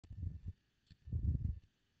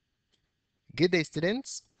Good day,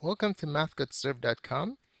 students. Welcome to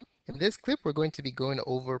mathgotserved.com. In this clip, we're going to be going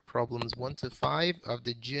over problems 1 to 5 of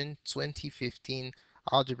the June 2015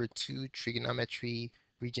 Algebra 2 Trigonometry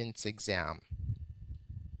Regents exam.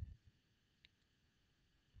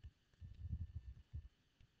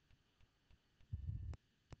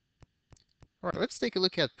 All right, let's take a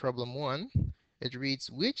look at problem 1. It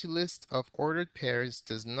reads, which list of ordered pairs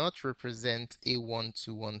does not represent a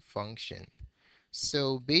one-to-one function?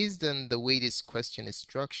 So based on the way this question is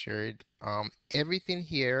structured, everything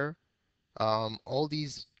here, all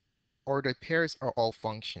these ordered pairs are all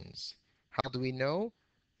functions. How do we know?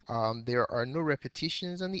 There are no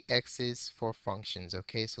repetitions on the x's for functions.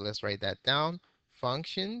 Okay, so let's write that down.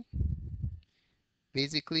 Function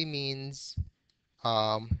basically means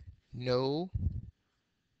um, no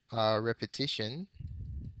repetition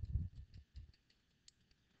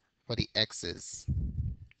for the x's.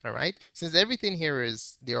 All right, since everything here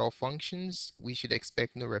is, they're all functions, we should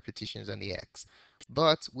expect no repetitions on the x.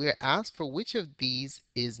 But we're asked for which of these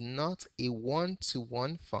is not a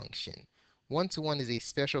one-to-one function. One-to-one is a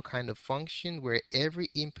special kind of function where every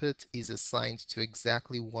input is assigned to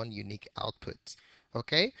exactly one unique output.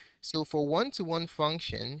 Okay, so for one-to-one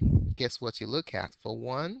function, guess what you look at? For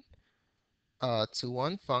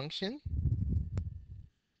one-to-one function,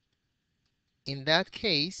 in that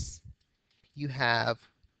case, you have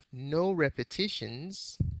no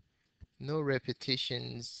repetitions, no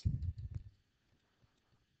repetitions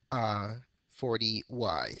uh, for the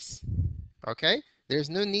y's. Okay, there's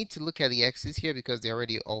no need to look at the x's here because they're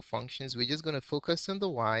already all functions. We're just going to focus on the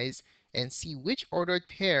y's and see which ordered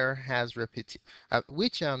pair has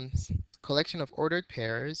which collection of ordered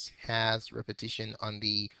pairs has repetition on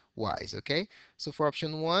the y's. Okay, so for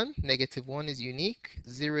option 1, -1 is unique,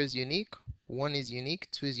 0 is unique, 1 is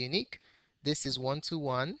unique, 2 is unique. This is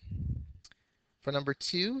 1-to-1. For number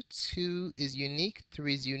 2, 2 is unique,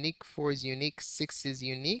 3 is unique, 4 is unique, 6 is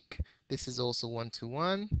unique. This is also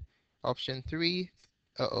 1-to-1. Option 3,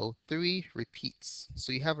 3 repeats.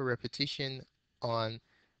 So you have a repetition on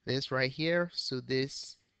this right here. So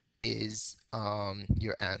this is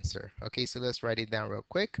your answer. Okay, so let's write it down real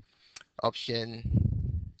quick.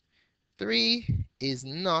 Option 3 is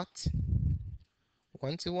not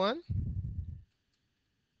 1-to-1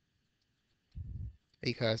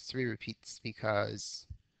 because 3 repeats because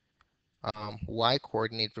y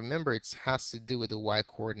coordinate, remember it has to do with the y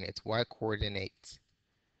coordinate. Y coordinate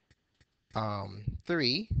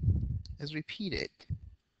 3 is repeated.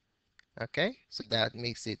 Okay, so that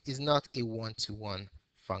makes it is not a one-to-one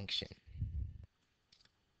function.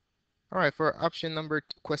 All right, for option number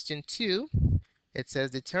question 2, it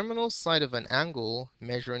says the terminal side of an angle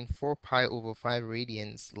measuring 4 pi over 5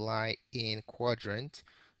 radians lie in quadrant.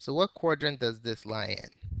 So what quadrant does this lie in?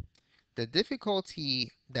 The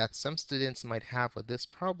difficulty that some students might have with this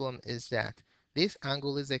problem is that this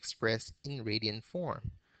angle is expressed in radian form.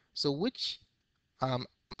 So which um,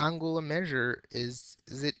 angular measure is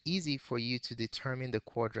it easy for you to determine the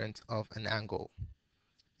quadrant of an angle?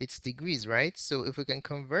 It's degrees, right? So if we can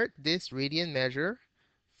convert this radian measure,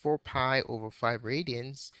 4 pi over 5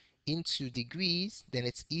 radians, into degrees, then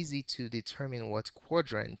it's easy to determine what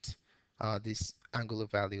quadrant this angular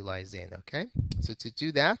value lies in, okay? So to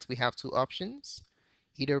do that, we have two options,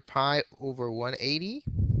 either pi over 180,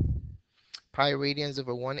 pi radians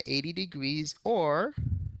over 180 degrees, or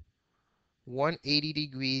 180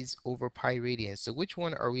 degrees over pi radians. So which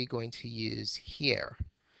one are we going to use here?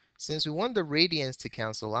 Since we want the radians to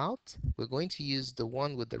cancel out, we're going to use the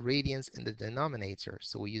one with the radians in the denominator.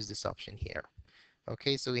 So we use this option here.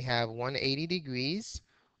 Okay, so we have 180 degrees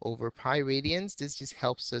over pi radians. This just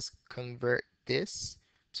helps us convert this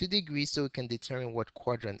to degrees so we can determine what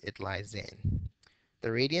quadrant it lies in. The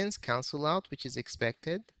radians cancel out, which is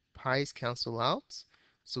expected. Pi's cancel out.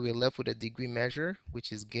 So we're left with a degree measure,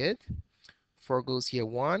 which is good. 4 goes here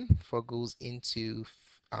 1. 4 goes into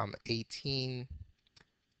 18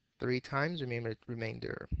 3 times.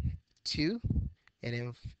 Remainder 2. And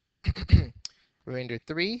then remainder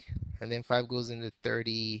 3. And then 5 goes into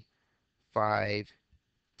 35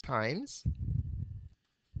 times.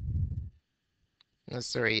 No,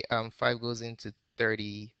 sorry, 5 goes into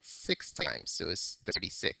 36 times, so it's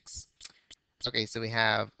 36. Okay, so we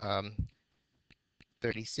have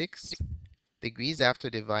 36 degrees after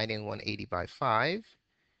dividing 180 by 5.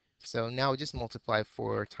 So now just multiply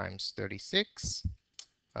 4 times 36.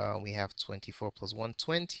 We have 24 plus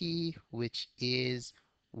 120, which is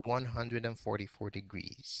 144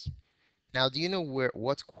 degrees. Now, do you know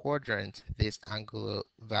what quadrant this angular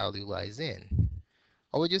value lies in?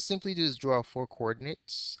 All we just simply do is draw our four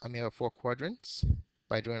coordinates, our four quadrants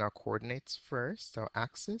by drawing our coordinates first, our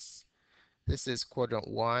axis. This is quadrant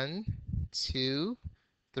 1, 2,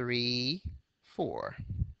 3, 4.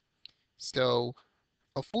 So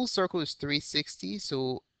a full circle is 360,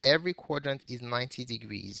 so every quadrant is 90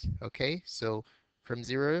 degrees, okay? So from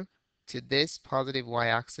 0 to this positive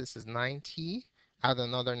y-axis is 90, add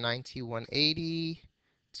another 90, 180,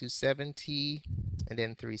 270, and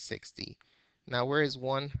then 360. Now where is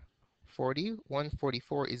 140?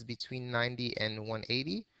 144 is between 90 and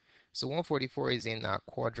 180. So 144 is in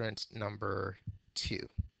quadrant number 2,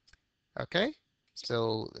 okay?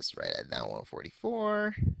 So let's write that down,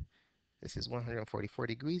 144. This is 144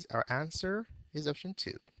 degrees. Our answer is option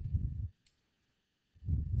 2.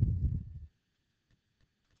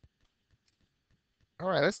 All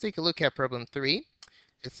right, let's take a look at problem 3.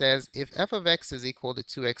 It says if f of x is equal to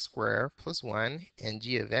 2x squared plus 1 and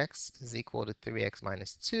g of x is equal to 3x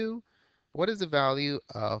minus 2, what is the value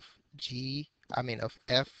of of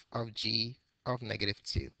f of g of negative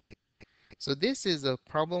 2? So this is a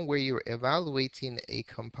problem where you're evaluating a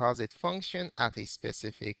composite function at a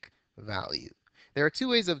specific value. There are two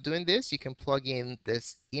ways of doing this. You can plug in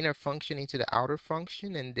this inner function into the outer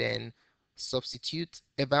function and then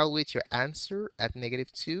evaluate your answer at negative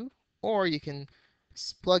 2, or you can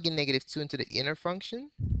plug in negative 2 into the inner function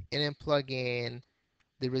and then plug in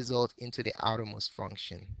the result into the outermost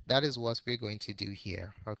function. That is what we're going to do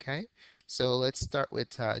here, okay? So let's start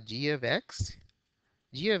with g of x.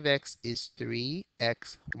 G of x is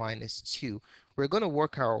 3x minus 2. We're going to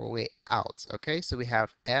work our way out, okay? So we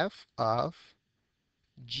have f of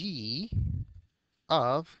g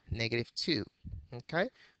of negative 2, okay?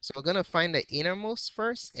 So we're going to find the innermost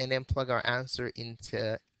first and then plug our answer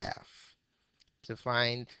into f to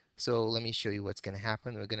find. So let me show you what's going to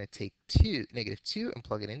happen. We're going to take negative 2 and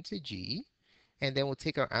plug it into g, and then we'll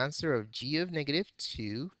take our answer of g of negative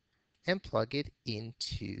 2 and plug it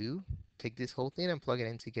into, take this whole thing and plug it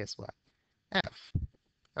into, guess what? F.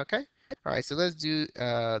 Okay? All right, so let's do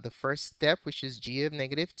the first step, which is g of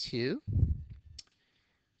negative 2.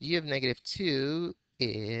 G of negative 2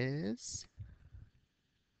 is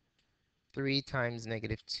 3 times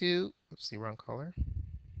negative 2. Oops, the wrong color.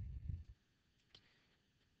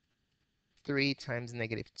 3 times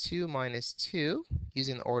negative 2 minus 2.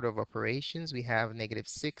 Using the order of operations, we have negative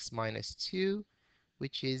 6 minus 2,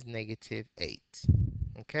 which is negative 8.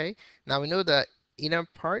 Okay? Now we know the inner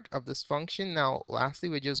part of this function. Now, lastly,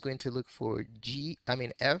 we're just going to look for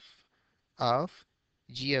f of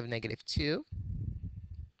g of negative 2.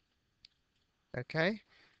 Okay,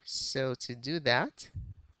 so to do that,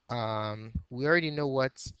 we already know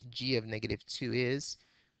what g of negative 2 is,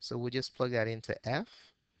 so we'll just plug that into f.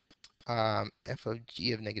 F of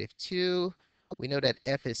g of negative 2. We know that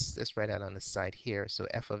f is, let's write that on the side here, so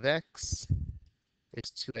f of x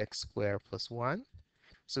is 2x squared plus 1.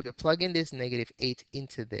 So we're plugging this negative 8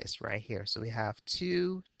 into this right here. So we have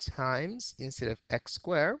 2 times, instead of x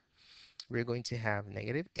squared, we're going to have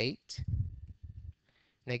negative 8.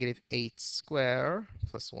 Negative 8 squared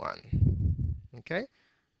plus 1. Okay?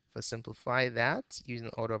 To simplify that, using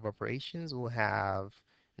the order of operations, we'll have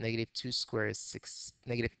negative 2 squared is 6.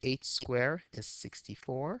 Negative 8 squared is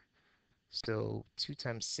 64. So 2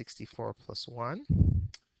 times 64 plus 1.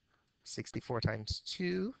 64 times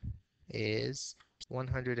 2 is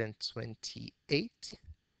 128.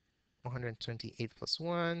 128 plus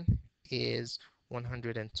 1 is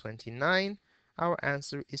 129. Our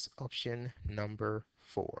answer is option number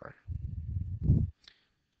 4.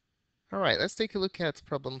 All right, let's take a look at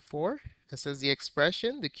problem 4. It says the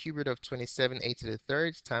expression, the cube root of 27a to the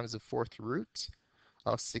third times the fourth root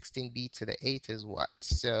of 16b to the 8 is what?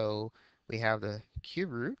 So we have the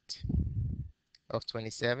cube root of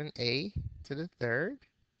 27a to the third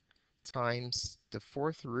times the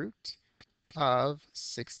fourth root of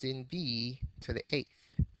 16b to the 8th.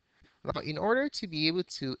 Now, in order to be able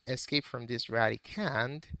to escape from this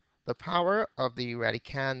radicand, the power of the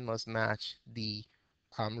radicand must match the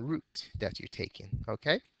root that you're taking,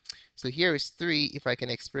 okay? So here is 3. If I can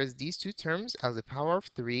express these two terms as the power of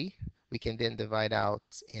 3, we can then divide out,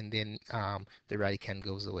 and then the radicand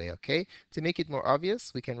goes away, okay? To make it more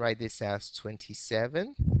obvious, we can write this as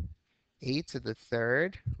 27 a to the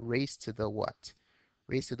third raised to the what?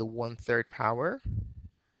 Raised to the 1/3 power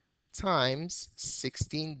times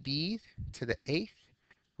 16b to the 8th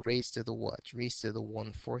raised to the what? Raised to the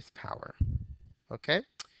 1/4 power. Okay?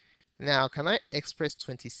 Now, can I express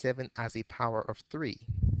 27 as a power of 3?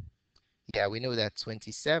 Yeah, we know that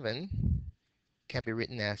 27 can be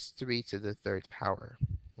written as 3 to the third power.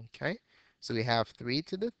 Okay? So we have 3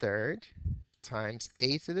 to the third times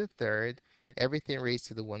a to the third, everything raised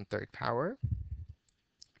to the 1/3 power,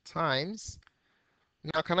 times,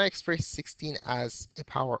 now can I express 16 as a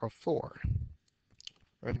power of 4?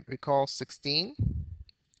 Recall 16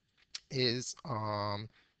 is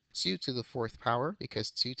 2 to the fourth power,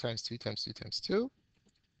 because 2 times 2 times 2 times 2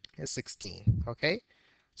 is 16. Okay,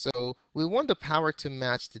 so we want the power to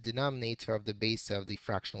match the denominator of the base of the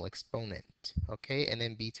fractional exponent. Okay, and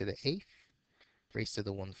then b to the eighth raised to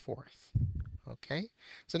the 1/4. Okay,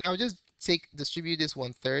 so now just distribute this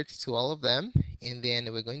 1/3 to all of them, and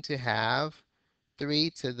then we're going to have 3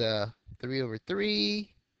 to the 3 over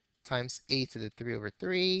 3 times a to the 3 over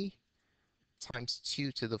 3 times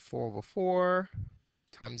 2 to the 4 over 4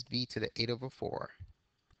 times b to the 8 over 4.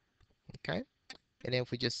 Okay, and then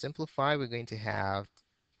if we just simplify, we're going to have,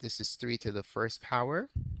 this is 3 to the first power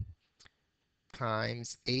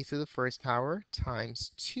times a to the first power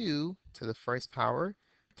times 2 to the first power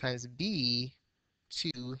times b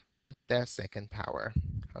to the second power.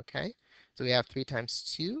 Okay, so we have 3 times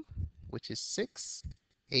 2, which is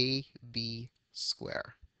 6ab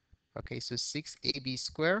square. Okay, so 6ab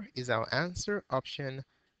square is our answer, option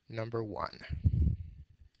number 1.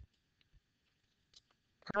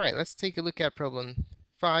 All right, let's take a look at problem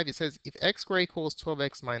 5. It says if x squared equals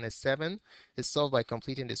 12x minus 7 is solved by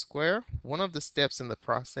completing the square, one of the steps in the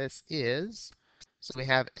process is, so we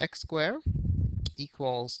have x squared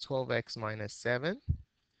equals 12x minus 7.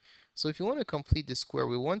 So if you want to complete the square,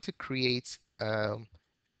 we want to create an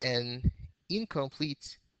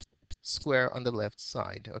incomplete square on the left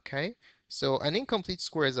side, okay? So an incomplete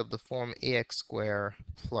square is of the form ax squared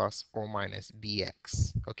plus or minus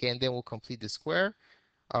bx, okay? And then we'll complete the square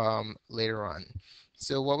later on.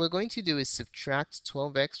 So what we're going to do is subtract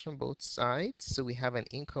 12x from both sides. So we have an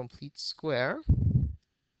incomplete square,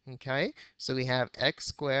 okay? So we have x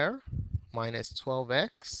squared minus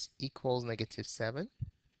 12x equals negative 7.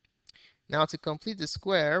 Now to complete the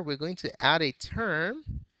square, we're going to add a term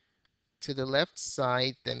to the left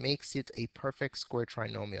side that makes it a perfect square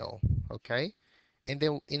trinomial, okay? And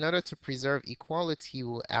then in order to preserve equality,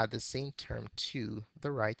 we'll add the same term to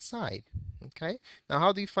the right side, okay? Now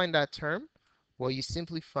how do you find that term? Well, you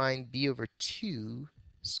simply find b over 2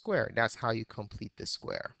 squared. That's how you complete the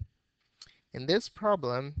square. In this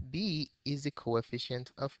problem, b is the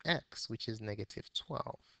coefficient of x, which is negative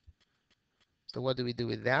 12. So what do we do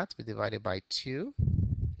with that? We divide it by 2,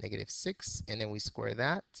 negative 6, and then we square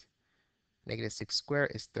that. Negative 6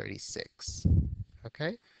 squared is 36.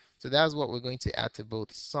 Okay, so that's what we're going to add to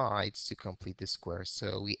both sides to complete the square.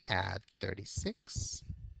 So we add 36,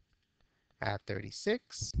 add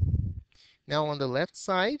 36. Now on the left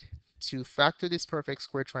side, to factor this perfect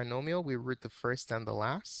square trinomial, we root the first and the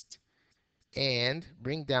last and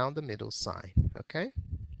bring down the middle sign. Okay,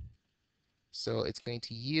 so it's going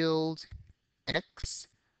to yield x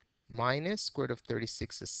minus square root of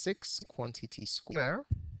 36 is 6, quantity square,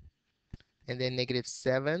 and then negative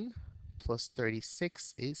 7 plus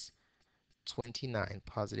 36 is 29,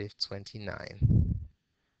 positive 29.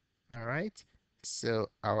 All right, so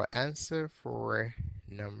our answer for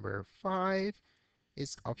number 5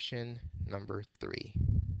 is option number 3.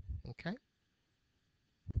 Okay.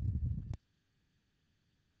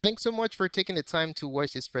 Thanks so much for taking the time to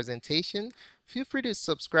watch this presentation. Feel free to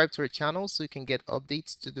subscribe to our channel so you can get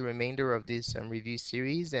updates to the remainder of this review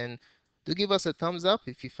series. And do give us a thumbs up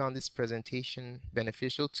if you found this presentation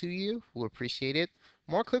beneficial to you. We'll appreciate it.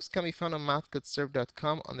 More clips can be found on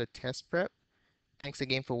mathcodeserve.com under test prep. Thanks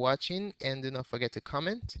again for watching, and do not forget to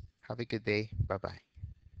comment. Have a good day. Bye-bye.